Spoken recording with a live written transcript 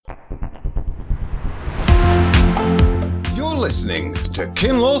listening to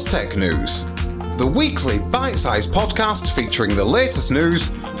Kinlaw's Tech News, the weekly bite-sized podcast featuring the latest news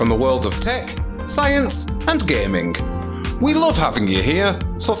from the world of tech, science, and gaming. We love having you here,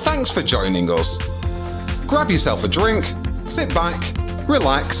 so thanks for joining us. Grab yourself a drink, sit back,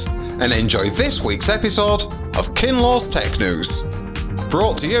 relax, and enjoy this week's episode of Kinlaw's Tech News.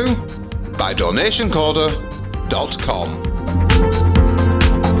 Brought to you by DonationCoder.com.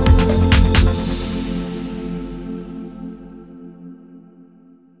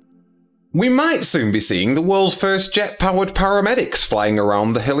 We might soon be seeing the world's first jet-powered paramedics flying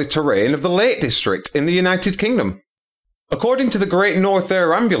around the hilly terrain of the Lake District in the United Kingdom. According to the Great North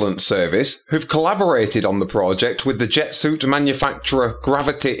Air Ambulance Service, who've collaborated on the project with the jet suit manufacturer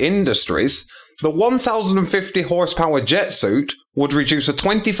Gravity Industries, the 1,050 horsepower jet suit would reduce a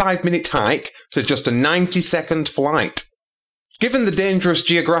 25-minute hike to just a 90-second flight. Given the dangerous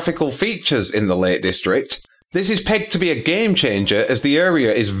geographical features in the Lake District, this is pegged to be a game changer as the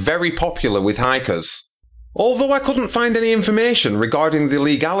area is very popular with hikers. Although I couldn't find any information regarding the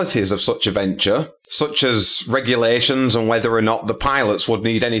legalities of such a venture, such as regulations and whether or not the pilots would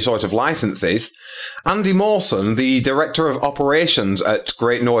need any sort of licenses, Andy Mawson, the Director of Operations at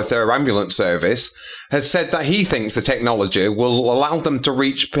Great North Air Ambulance Service, has said that he thinks the technology will allow them to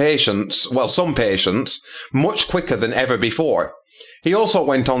reach some patients, much quicker than ever before. He also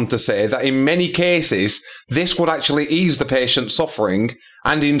went on to say that in many cases, this would actually ease the patient's suffering,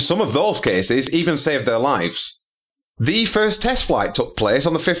 and in some of those cases, even save their lives. The first test flight took place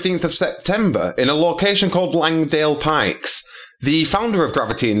on the 15th of September in a location called Langdale Pikes. The founder of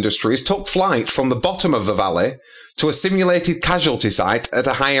Gravity Industries took flight from the bottom of the valley to a simulated casualty site at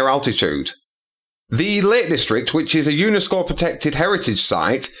a higher altitude. The Lake District, which is a UNESCO-protected heritage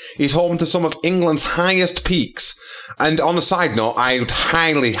site, is home to some of England's highest peaks. And on a side note, I would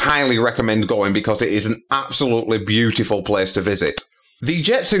highly recommend going because it is an absolutely beautiful place to visit. The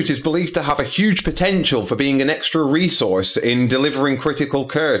jet suit is believed to have a huge potential for being an extra resource in delivering critical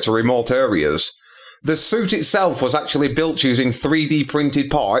care to remote areas. The suit itself was actually built using 3D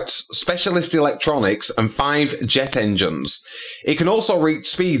printed parts, specialist electronics, and 5 jet engines. It can also reach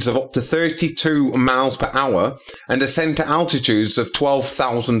speeds of up to 32 miles per hour and ascend to altitudes of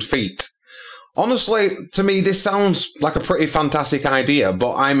 12,000 feet. Honestly, to me, this sounds like a pretty fantastic idea,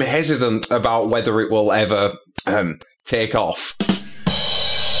 but I'm hesitant about whether it will ever take off.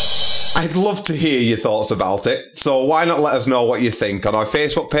 I'd love to hear your thoughts about it, so why not let us know what you think on our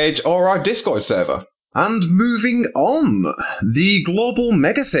Facebook page or our Discord server. And moving on, the Global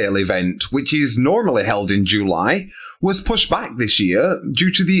Mega Sale event, which is normally held in July, was pushed back this year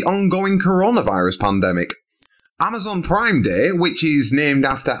due to the ongoing coronavirus pandemic. Amazon Prime Day, which is named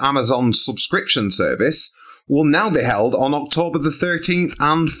after Amazon's subscription service, will now be held on October the 13th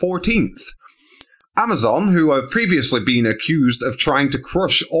and 14th. Amazon, who have previously been accused of trying to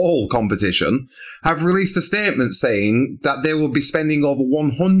crush all competition, have released a statement saying that they will be spending over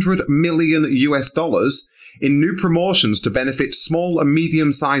 $100 million in new promotions to benefit small and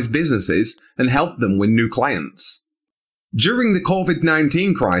medium-sized businesses and help them win new clients. During the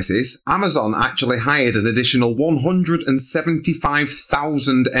COVID-19 crisis, Amazon actually hired an additional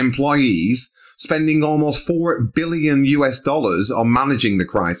 175,000 employees, spending almost $4 billion on managing the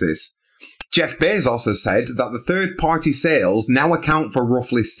crisis. Jeff Bezos has said that the third-party sales now account for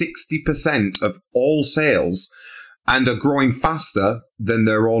roughly 60% of all sales and are growing faster than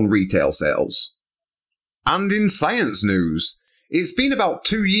their own retail sales. And in science news, it's been about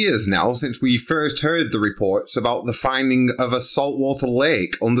 2 years now since we first heard the reports about the finding of a saltwater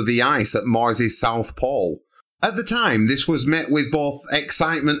lake under the ice at Mars' South Pole. At the time, this was met with both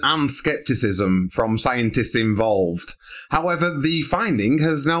excitement and skepticism from scientists involved. However, the finding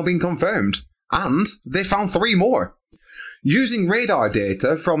has now been confirmed, and they found 3 more. Using radar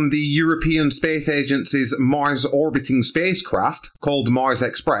data from the European Space Agency's Mars-orbiting spacecraft, called Mars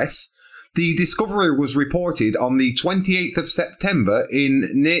Express, the discovery was reported on the 28th of September in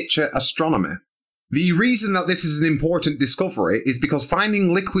Nature Astronomy. The reason that this is an important discovery is because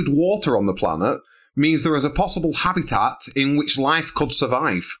finding liquid water on the planet means there is a possible habitat in which life could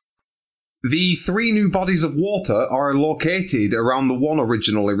survive. The 3 new bodies of water are located around the one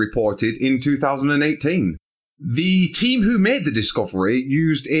originally reported in 2018. The team who made the discovery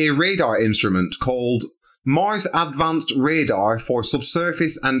used a radar instrument called Mars Advanced Radar for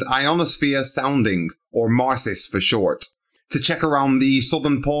Subsurface and Ionosphere Sounding, or MARSIS for short, to check around the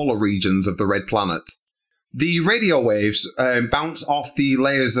southern polar regions of the Red Planet. The radio waves bounce off the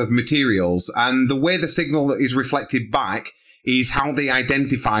layers of materials, and the way the signal is reflected back is how they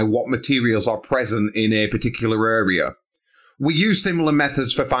identify what materials are present in a particular area. We use similar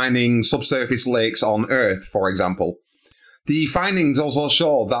methods for finding subsurface lakes on Earth, for example. The findings also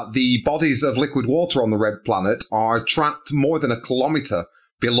show that the bodies of liquid water on the red planet are trapped more than a kilometre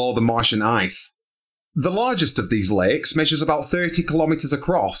below the Martian ice. The largest of these lakes measures about 30 kilometres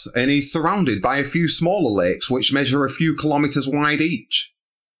across and is surrounded by a few smaller lakes which measure a few kilometres wide each.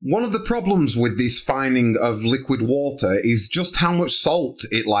 One of the problems with this finding of liquid water is just how much salt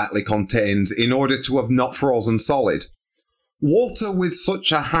it likely contains in order to have not frozen solid. Water with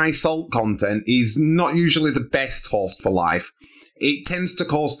such a high salt content is not usually the best host for life. It tends to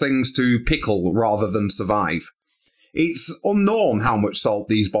cause things to pickle rather than survive. It's unknown how much salt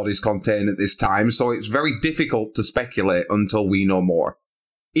these bodies contain at this time, so it's very difficult to speculate until we know more.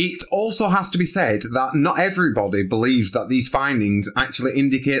 It also has to be said that not everybody believes that these findings actually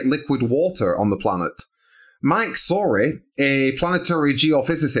indicate liquid water on the planet. Mike Sorey, a planetary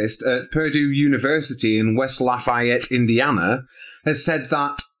geophysicist at Purdue University in West Lafayette, Indiana, has said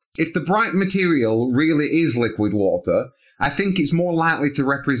that if the bright material really is liquid water, I think it's more likely to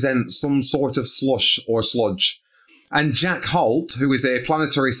represent some sort of slush or sludge. And Jack Holt, who is a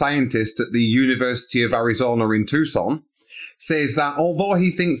planetary scientist at the University of Arizona in Tucson, says that although he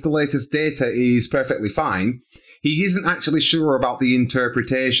thinks the latest data is perfectly fine, he isn't actually sure about the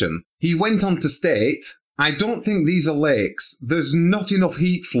interpretation. He went on to state, "I don't think these are lakes. There's not enough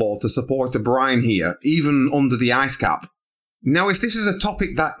heat flow to support a brine here, even under the ice cap." Now, if this is a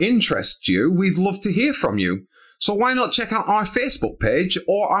topic that interests you, we'd love to hear from you. So why not check out our Facebook page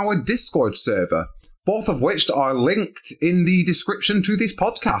or our Discord server, both of which are linked in the description to this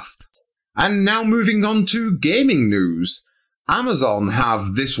podcast. And now moving on to gaming news. Amazon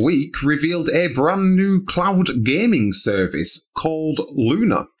have this week revealed a brand new cloud gaming service called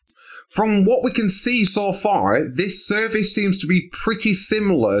Luna. From what we can see so far, this service seems to be pretty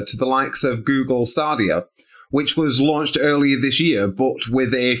similar to the likes of Google Stadia, which was launched earlier this year, but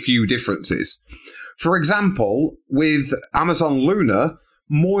with a few differences. For example, with Amazon Luna,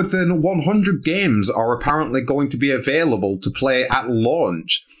 more than 100 games are apparently going to be available to play at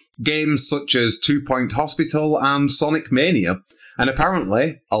launch. Games such as 2 Point Hospital and Sonic Mania, and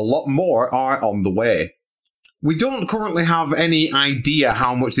apparently a lot more are on the way. We don't currently have any idea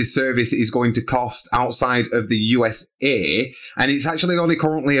how much this service is going to cost outside of the USA, and it's actually only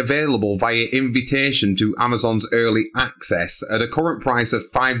currently available via invitation to Amazon's early access at a current price of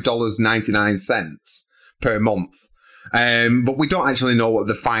 $5.99 per month. But we don't actually know what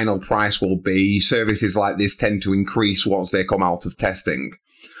the final price will be. Services like this tend to increase once they come out of testing.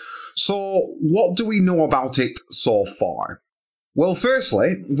 So, what do we know about it so far? Well,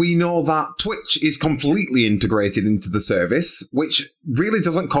 firstly, we know that Twitch is completely integrated into the service, which really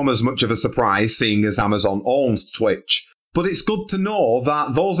doesn't come as much of a surprise seeing as Amazon owns Twitch. But it's good to know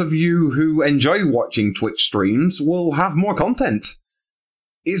that those of you who enjoy watching Twitch streams will have more content.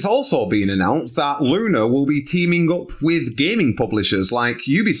 It's also been announced that Luna will be teaming up with gaming publishers like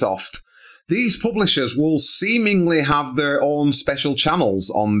Ubisoft. These publishers will seemingly have their own special channels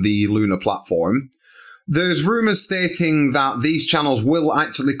on the Luna platform. There's rumours stating that these channels will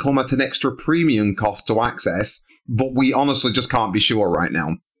actually come at an extra premium cost to access, but we honestly just can't be sure right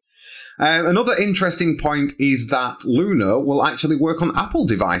now. Another interesting point is that Luna will actually work on Apple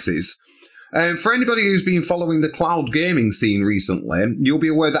devices. For anybody who's been following the cloud gaming scene recently, you'll be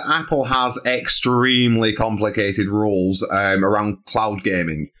aware that Apple has extremely complicated rules around cloud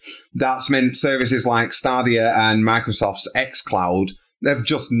gaming. That's meant services like Stadia and Microsoft's xCloud, they've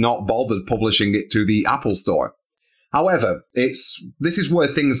just not bothered publishing it to the Apple Store. However, this is where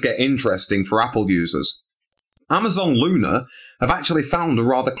things get interesting for Apple users. Amazon Luna have actually found a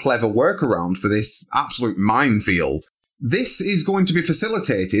rather clever workaround for this absolute minefield. This is going to be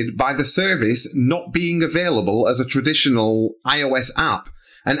facilitated by the service not being available as a traditional iOS app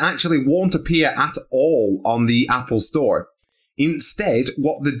and actually won't appear at all on the Apple Store. Instead,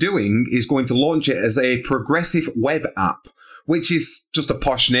 what they're doing is going to launch it as a progressive web app, which is just a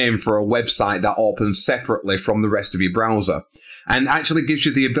posh name for a website that opens separately from the rest of your browser, and actually gives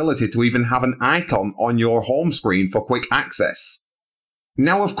you the ability to even have an icon on your home screen for quick access.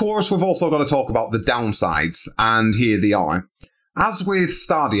 Now, of course, we've also got to talk about the downsides, and here they are. As with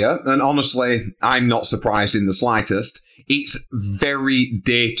Stadia, and honestly, I'm not surprised in the slightest, it's very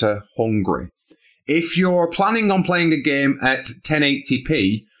data hungry. If you're planning on playing a game at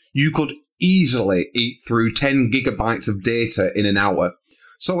 1080p, you could easily eat through 10 gigabytes of data in an hour.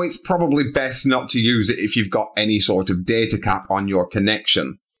 So it's probably best not to use it if you've got any sort of data cap on your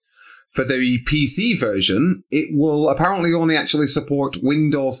connection. For the PC version, it will apparently only actually support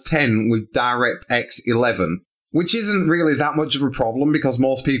Windows 10 with DirectX 11, which isn't really that much of a problem because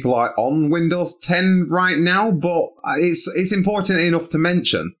most people are on Windows 10 right now, but it's important enough to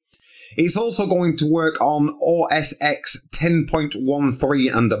mention. It's also going to work on OS X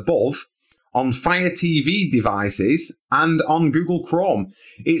 10.13 and above, on Fire TV devices, and on Google Chrome.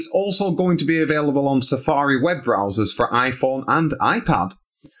 It's also going to be available on Safari web browsers for iPhone and iPad.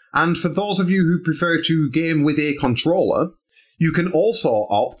 And for those of you who prefer to game with a controller, you can also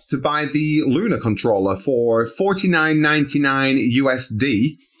opt to buy the Luna controller for $49.99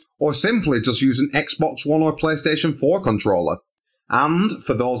 USD, or simply just use an Xbox One or PlayStation 4 controller. And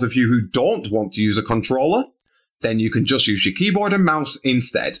for those of you who don't want to use a controller, then you can just use your keyboard and mouse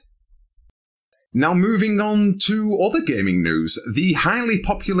instead. Now moving on to other gaming news, the highly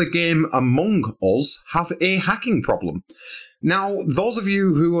popular game Among Us has a hacking problem. Now, those of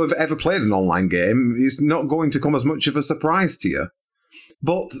you who have ever played an online game is not going to come as much of a surprise to you.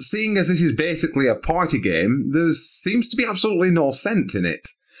 But seeing as this is basically a party game, there seems to be absolutely no sense in it.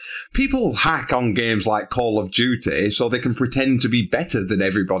 People hack on games like Call of Duty so they can pretend to be better than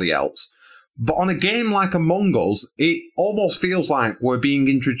everybody else. But on a game like Among Us, it almost feels like we're being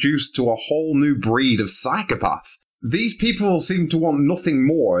introduced to a whole new breed of psychopath. These people seem to want nothing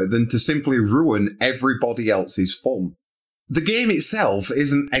more than to simply ruin everybody else's fun. The game itself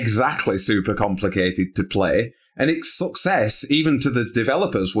isn't exactly super complicated to play, and its success, even to the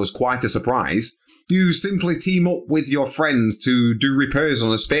developers, was quite a surprise. You simply team up with your friends to do repairs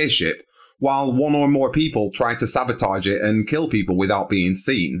on a spaceship, while one or more people try to sabotage it and kill people without being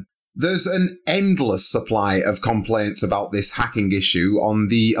seen. There's an endless supply of complaints about this hacking issue on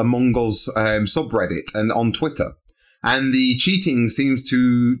the Among Us subreddit and on Twitter, and the cheating seems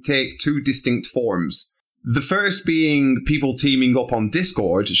to take two distinct forms. The first being people teaming up on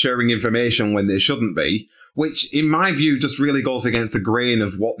Discord, sharing information when they shouldn't be, which in my view just really goes against the grain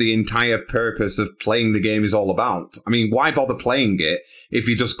of what the entire purpose of playing the game is all about. I mean, why bother playing it if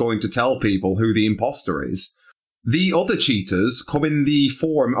you're just going to tell people who the imposter is? The other cheaters come in the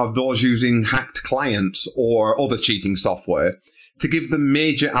form of those using hacked clients or other cheating software to give them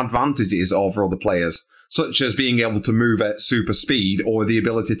major advantages over other players, such as being able to move at super speed or the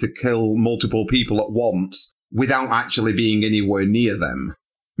ability to kill multiple people at once without actually being anywhere near them.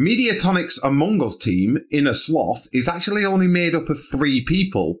 Mediatonic's Among Us team, Inner Sloth, is actually only made up of 3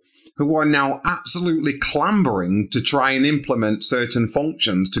 people who are now absolutely clambering to try and implement certain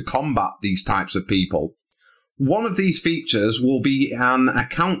functions to combat these types of people. One of these features will be an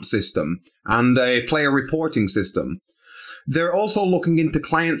account system and a player reporting system. They're also looking into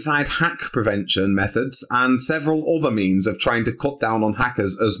client-side hack prevention methods and several other means of trying to cut down on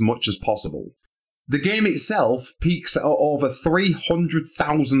hackers as much as possible. The game itself peaks at over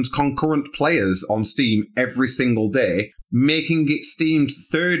 300,000 concurrent players on Steam every single day, making it Steam's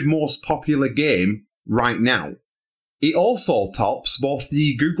 3rd most popular game right now. It also tops both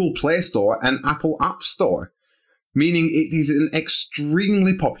the Google Play Store and Apple App Store, meaning it is an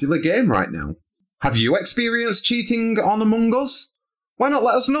extremely popular game right now. Have you experienced cheating on Among Us? Why not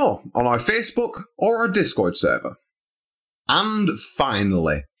let us know on our Facebook or our Discord server? And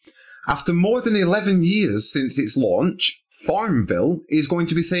finally, after more than 11 years since its launch, Farmville is going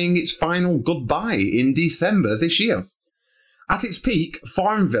to be saying its final goodbye in December this year. At its peak,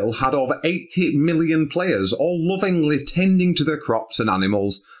 Farmville had over 80 million players, all lovingly tending to their crops and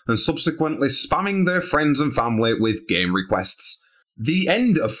animals, and subsequently spamming their friends and family with game requests. The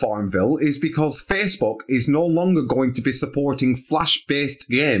end of Farmville is because Facebook is no longer going to be supporting Flash-based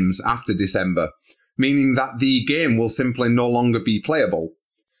games after December, meaning that the game will simply no longer be playable.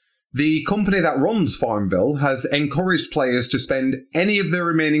 The company that runs Farmville has encouraged players to spend any of their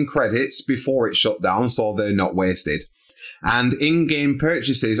remaining credits before it's shut down so they're not wasted. And in-game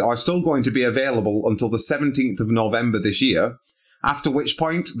purchases are still going to be available until the 17th of November this year, after which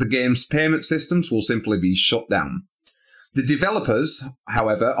point the game's payment systems will simply be shut down. The developers,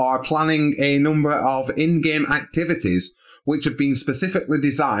 however, are planning a number of in-game activities which have been specifically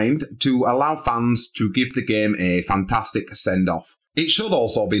designed to allow fans to give the game a fantastic send-off. It should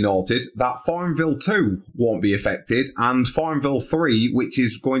also be noted that Farmville 2 won't be affected, and Farmville 3, which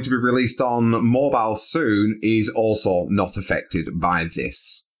is going to be released on mobile soon, is also not affected by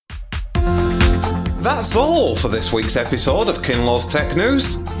this. That's all for this week's episode of Kinlaw's Tech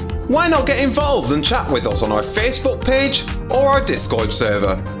News. Why not get involved and chat with us on our Facebook page or our Discord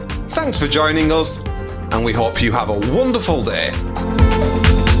server? Thanks for joining us, and we hope you have a wonderful day.